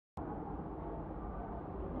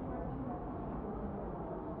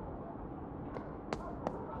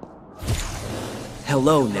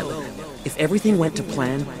Hello, Nilly. If everything went to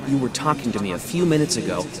plan, you were talking to me a few minutes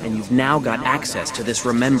ago, and you've now got access to this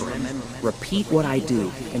remembering. Repeat what I do,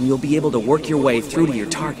 and you'll be able to work your way through to your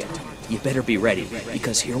target. You better be ready,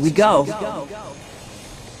 because here we go.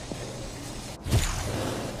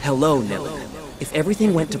 Hello, Nilly. If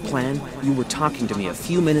everything went to plan, you were talking to me a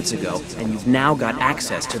few minutes ago, and you've now got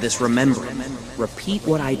access to this remembering. Repeat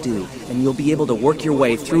what I do, and you'll be able to work your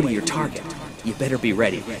way through to your target. You better be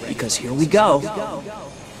ready, because here we go.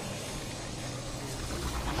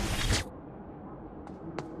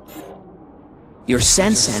 Your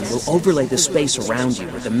sensen will overlay the space around you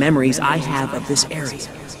with the memories I have of this area.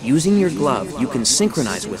 Using your glove, you can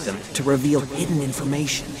synchronize with them to reveal hidden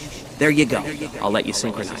information. There you go. I'll let you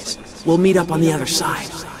synchronize. We'll meet up on the other side.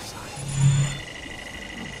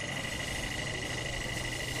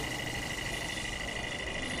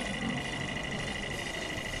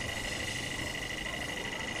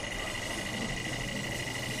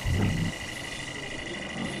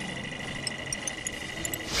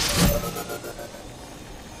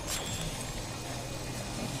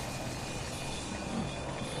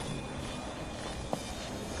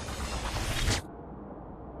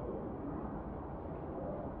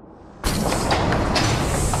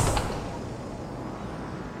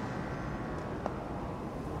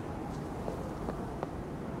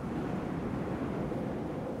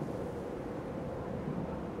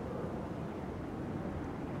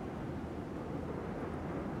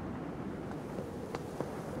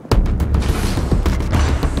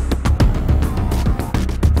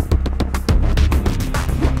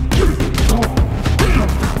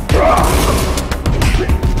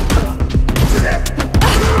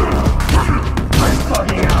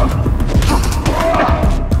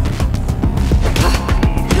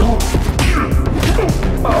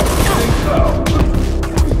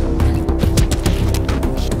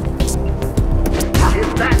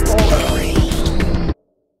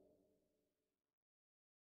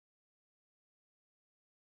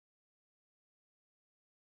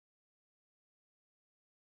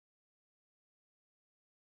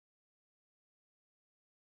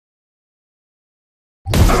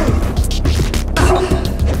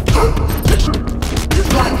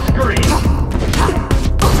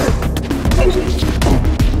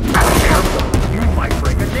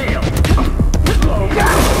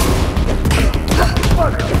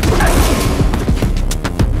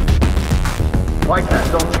 Like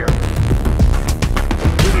that, don't you?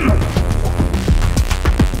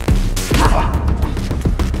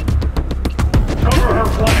 Cover her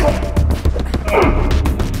flank.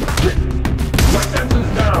 My senses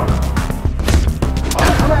down.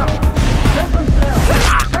 Come out. Senses down.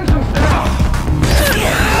 Senses down.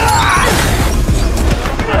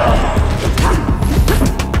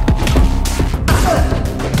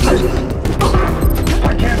 I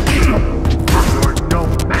can't see you. You're no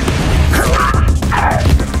match.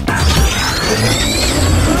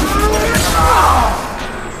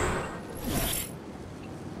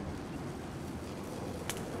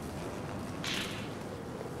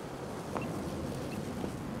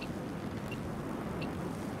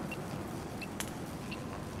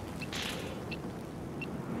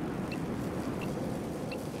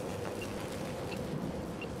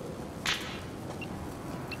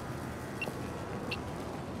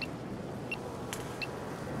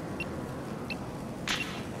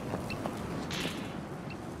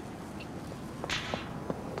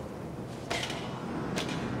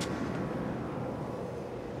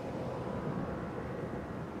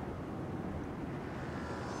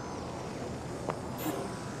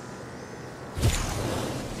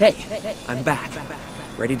 Hey, I'm back.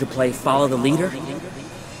 Ready to play Follow the Leader?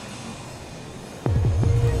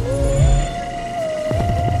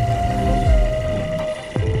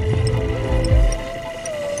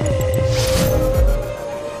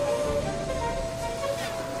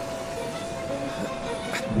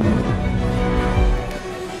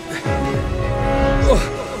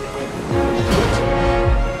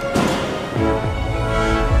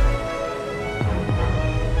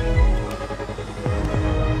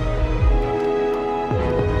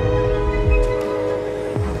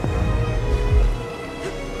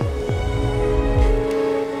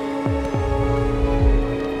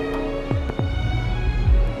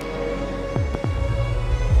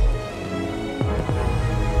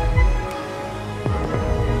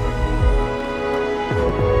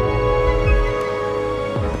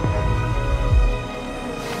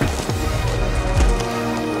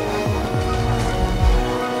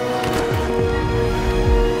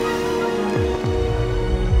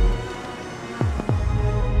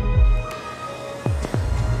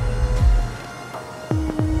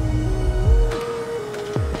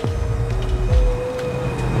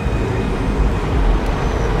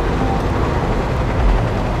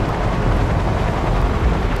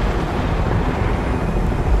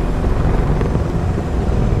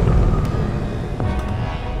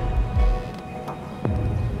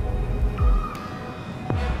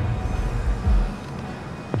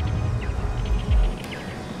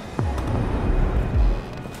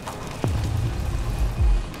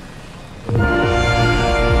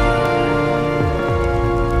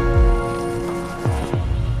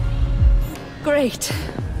 Great.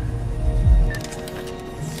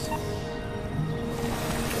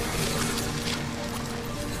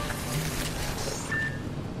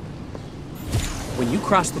 When you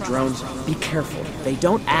cross the drones, be careful. They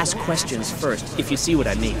don't ask questions first, if you see what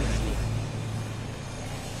I mean.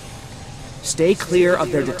 Stay clear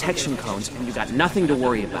of their detection cones, and you got nothing to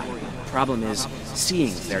worry about. Problem is,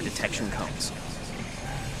 seeing their detection cones.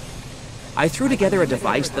 I threw together a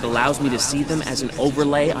device that allows me to see them as an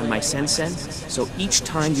overlay on my Sensen, so each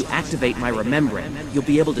time you activate my remembering, you'll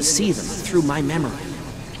be able to see them through my memory.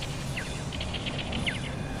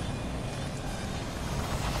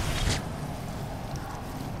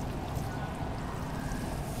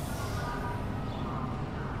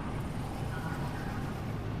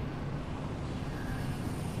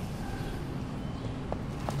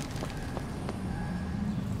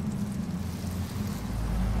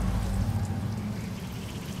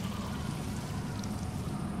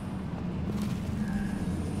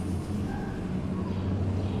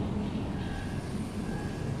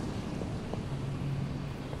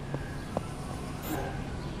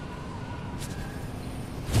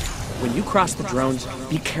 When you cross the drones,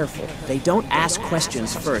 be careful. They don't ask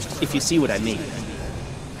questions first, if you see what I mean.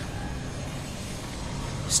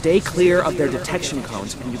 Stay clear of their detection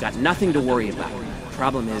cones, and you got nothing to worry about.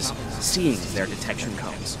 Problem is, seeing their detection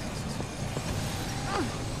cones.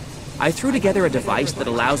 I threw together a device that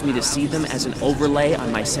allows me to see them as an overlay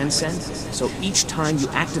on my Sensen, so each time you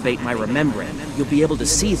activate my remembering, you'll be able to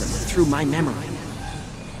see them through my memory.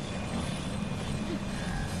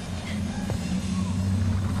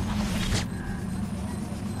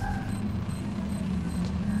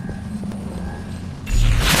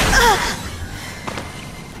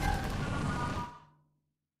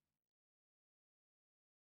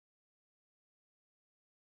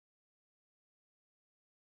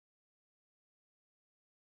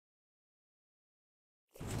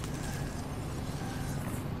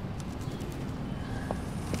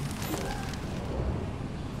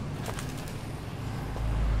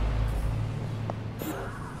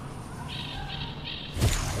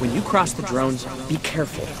 When you cross the drones, be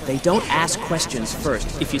careful. They don't ask questions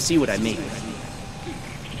first, if you see what I mean.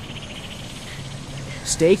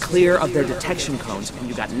 Stay clear of their detection cones, and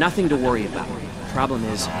you got nothing to worry about. Problem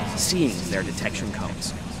is, seeing their detection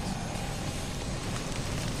cones.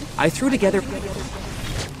 I threw together...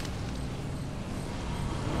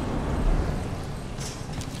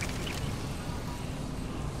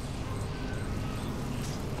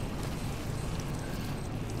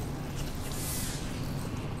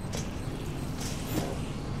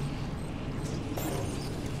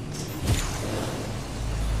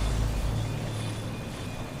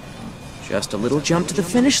 Just a little jump to the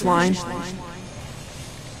finish line.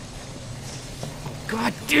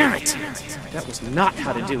 God damn it! That was not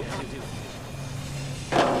how to do it.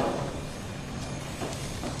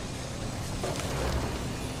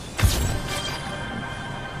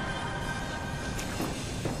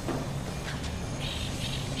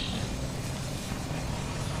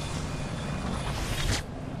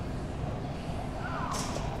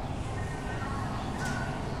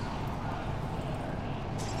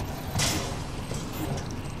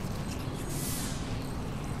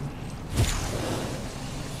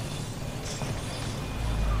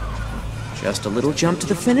 Just a little jump to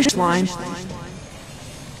the finish line.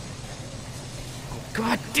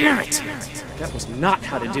 God damn it! That was not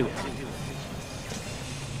how to do it.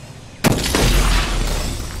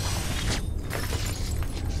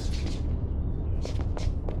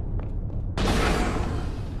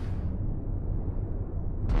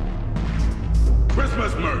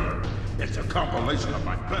 Christmas Murder. It's a compilation of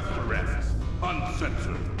my best arrests,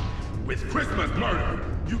 uncensored. With Christmas Murder,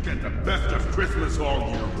 you get the best of Christmas all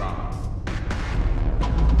year round.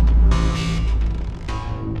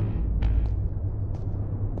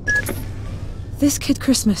 This Kid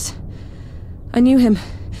Christmas. I knew him.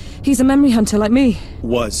 He's a memory hunter like me.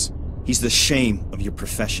 Was. He's the shame of your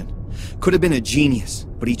profession. Could have been a genius,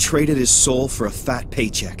 but he traded his soul for a fat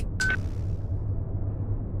paycheck.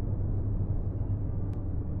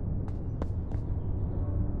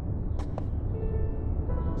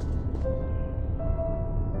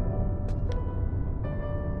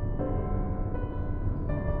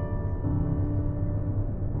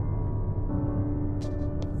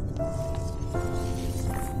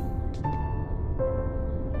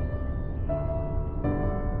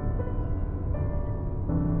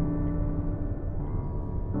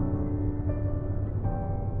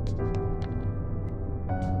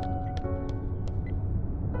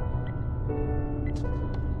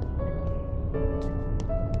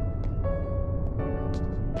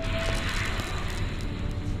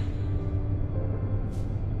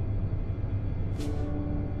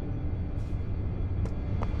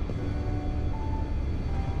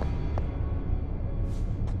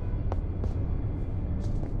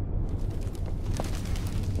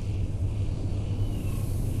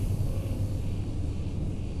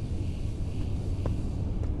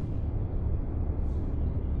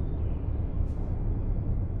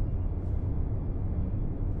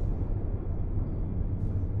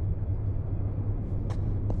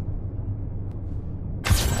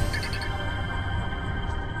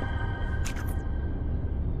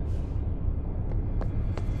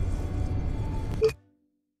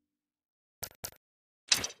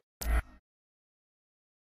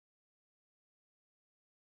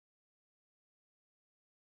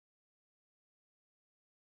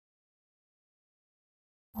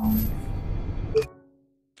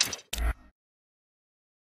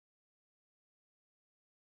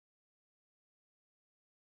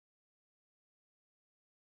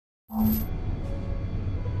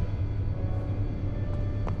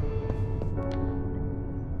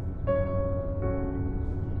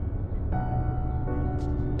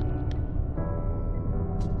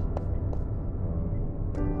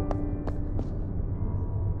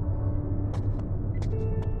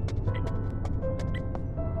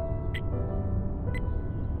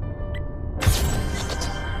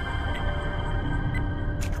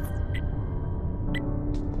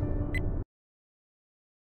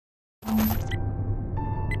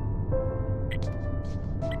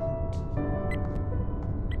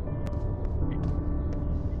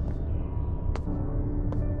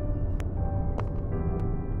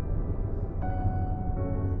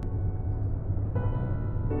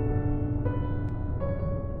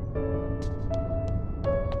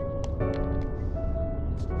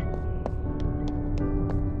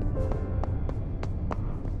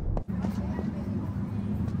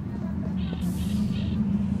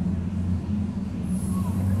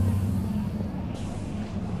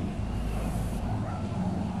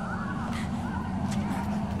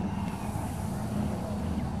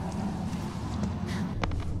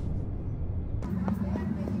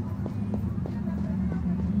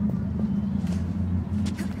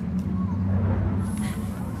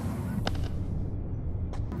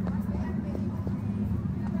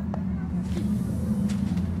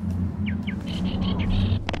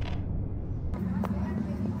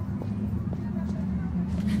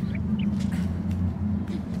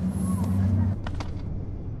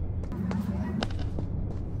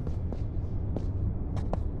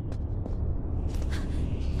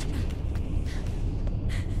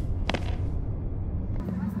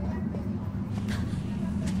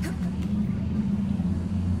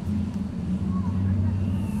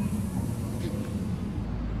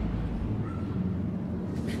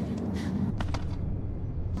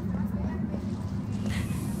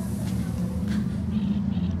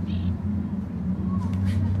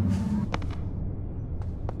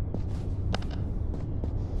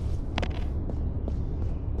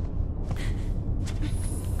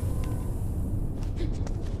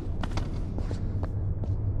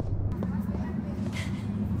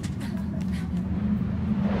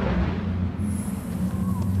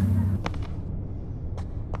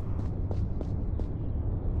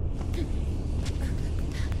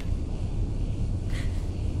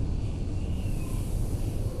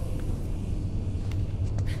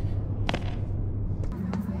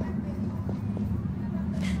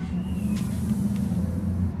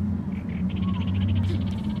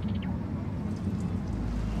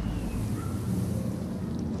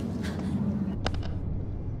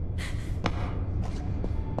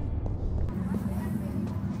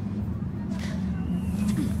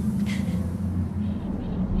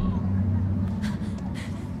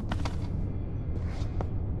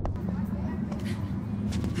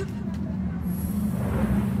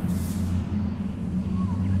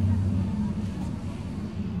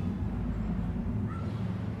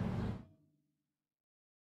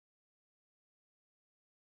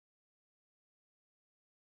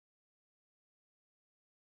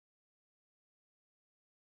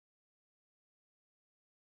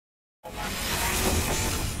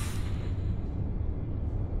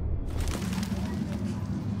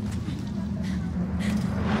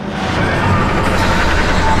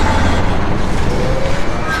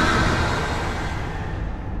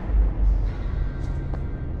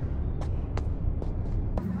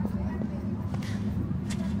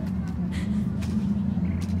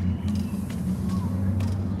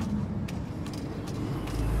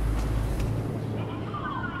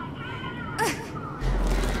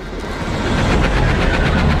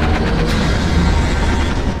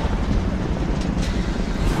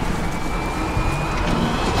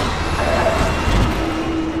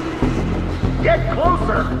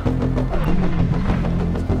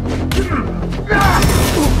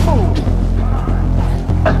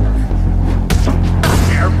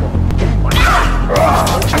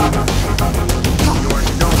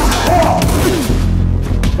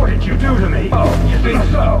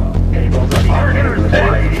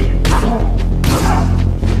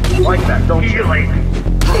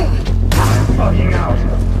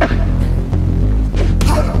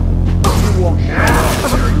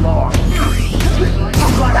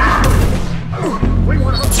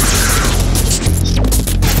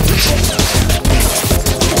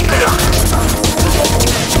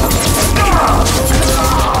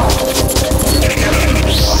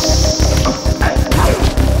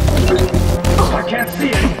 Can't see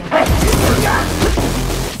it.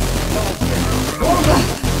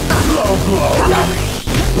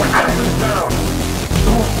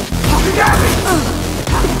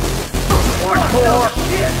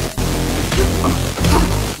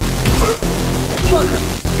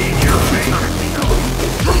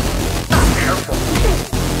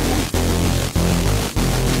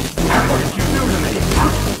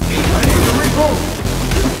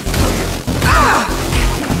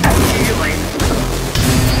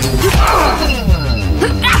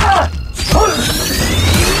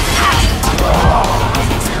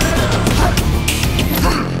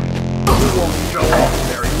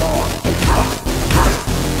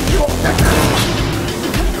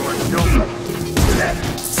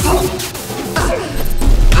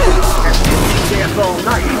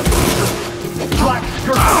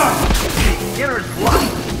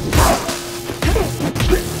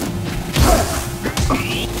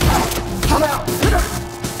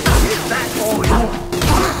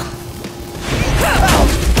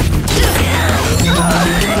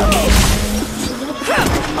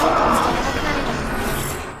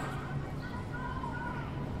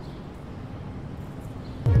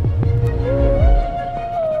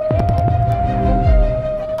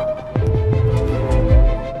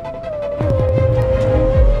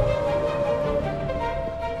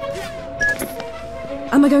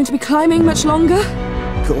 Am I going to be climbing much longer?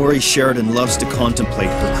 Kaori Sheridan loves to contemplate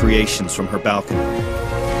her creations from her balcony.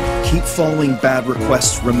 Keep following bad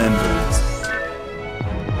requests, remembering.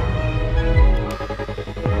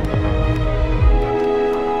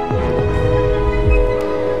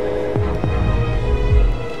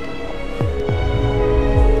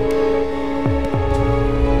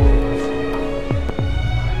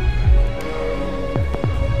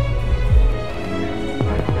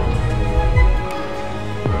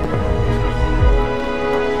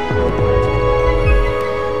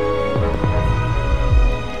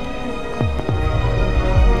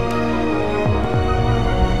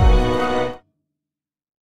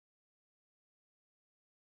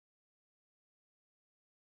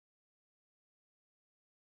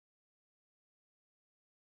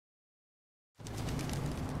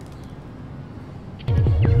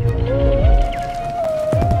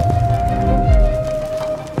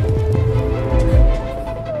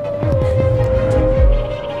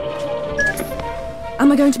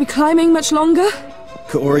 Am I going to be climbing much longer?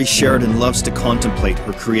 Kaori Sheridan loves to contemplate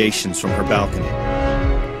her creations from her balcony.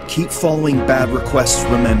 Keep following bad requests,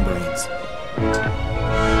 rememberings.